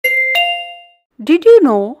Did you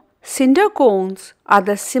know cinder cones are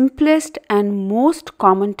the simplest and most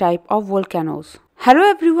common type of volcanoes? Hello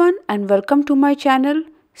everyone and welcome to my channel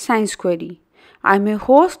Science Query. I'm your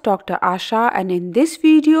host Dr. Asha, and in this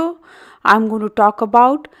video I'm going to talk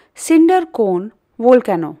about cinder cone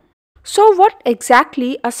volcano. So what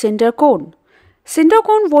exactly a cinder cone? Cinder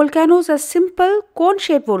cone volcanoes are simple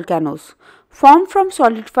cone-shaped volcanoes formed from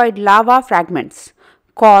solidified lava fragments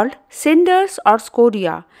called cinders or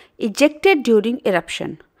scoria, ejected during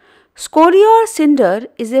eruption. Scoria or cinder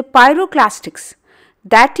is a pyroclastic,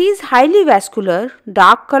 that is highly vascular,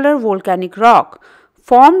 dark color volcanic rock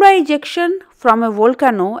formed by ejection from a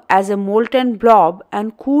volcano as a molten blob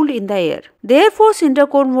and cooled in the air. Therefore, cinder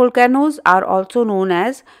cone volcanoes are also known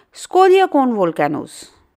as scoria cone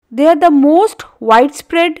volcanoes. They are the most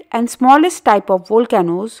widespread and smallest type of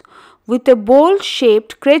volcanoes with a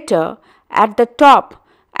bowl-shaped crater at the top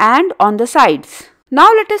and on the sides. Now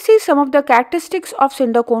let us see some of the characteristics of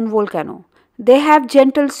cinder cone volcano. They have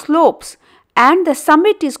gentle slopes and the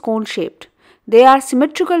summit is cone-shaped. They are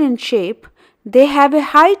symmetrical in shape. They have a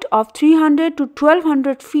height of 300 to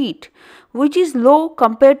 1200 feet, which is low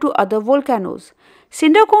compared to other volcanoes.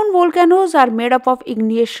 Cinder cone volcanoes are made up of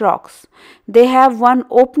igneous rocks. They have one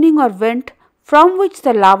opening or vent from which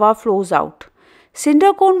the lava flows out.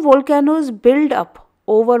 Cinder cone volcanoes build up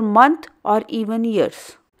over months or even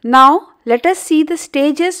years. Now, let us see the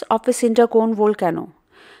stages of a cinder cone volcano.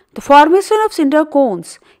 The formation of cinder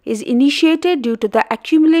cones is initiated due to the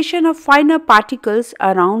accumulation of finer particles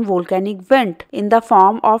around volcanic vent in the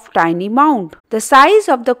form of tiny mound. The size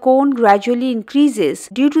of the cone gradually increases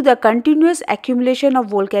due to the continuous accumulation of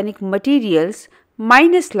volcanic materials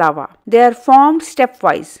minus lava. They are formed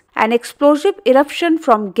stepwise. An explosive eruption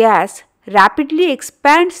from gas rapidly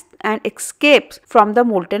expands and escapes from the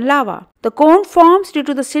molten lava. The cone forms due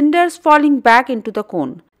to the cinders falling back into the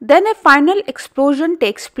cone. Then a final explosion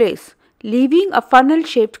takes place, leaving a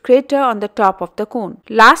funnel-shaped crater on the top of the cone.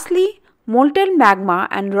 Lastly, molten magma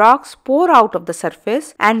and rocks pour out of the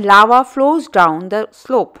surface and lava flows down the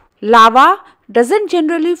slope. Lava doesn't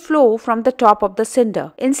generally flow from the top of the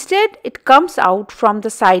cinder. Instead, it comes out from the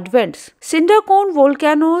side vents. Cinder cone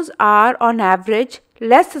volcanoes are on average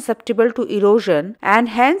less susceptible to erosion, and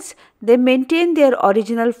hence they maintain their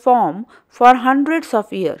original form for hundreds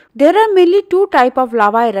of years. There are mainly two types of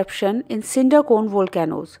lava eruption in cinder cone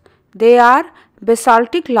volcanoes. They are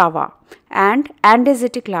basaltic lava and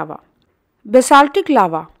andesitic lava. Basaltic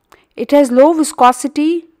lava. It has low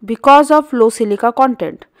viscosity because of low silica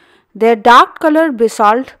content. Their dark colored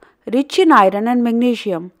basalt rich in iron and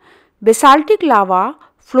magnesium. Basaltic lava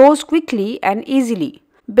flows quickly and easily.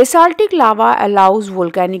 Basaltic lava allows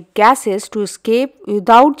volcanic gases to escape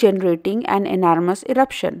without generating an enormous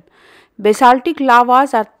eruption. Basaltic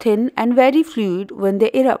lavas are thin and very fluid when they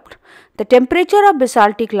erupt. The temperature of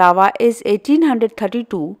basaltic lava is 1832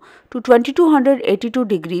 to 2282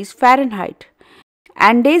 degrees Fahrenheit.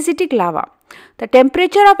 Andesitic lava. The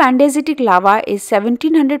temperature of andesitic lava is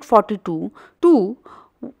 1742 to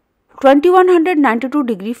 2192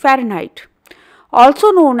 degrees Fahrenheit.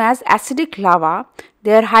 Also known as acidic lava,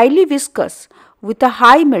 they are highly viscous with a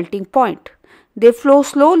high melting point. They flow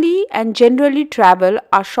slowly and generally travel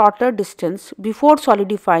a shorter distance before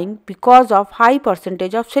solidifying because of high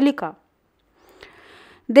percentage of silica.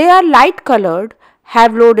 They are light colored,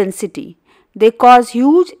 have low density. They cause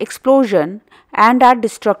huge explosion and are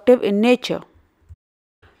destructive in nature.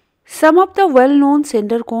 Some of the well-known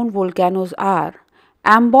cinder cone volcanoes are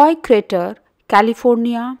Amboy Crater,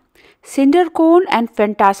 California, Cinder Cone and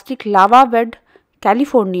Fantastic Lava Bed,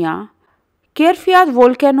 California, Kerfjall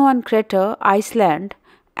Volcano and Crater, Iceland,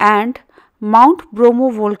 and Mount Bromo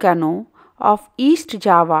Volcano of East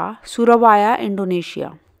Java, Surabaya,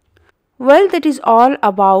 Indonesia. Well, that is all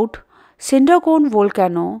about cinder cone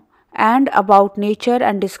volcano and about nature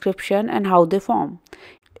and description and how they form.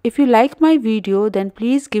 If you like my video, then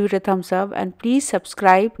please give it a thumbs up and please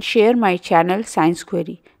subscribe and share my channel Science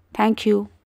Query. Thank you.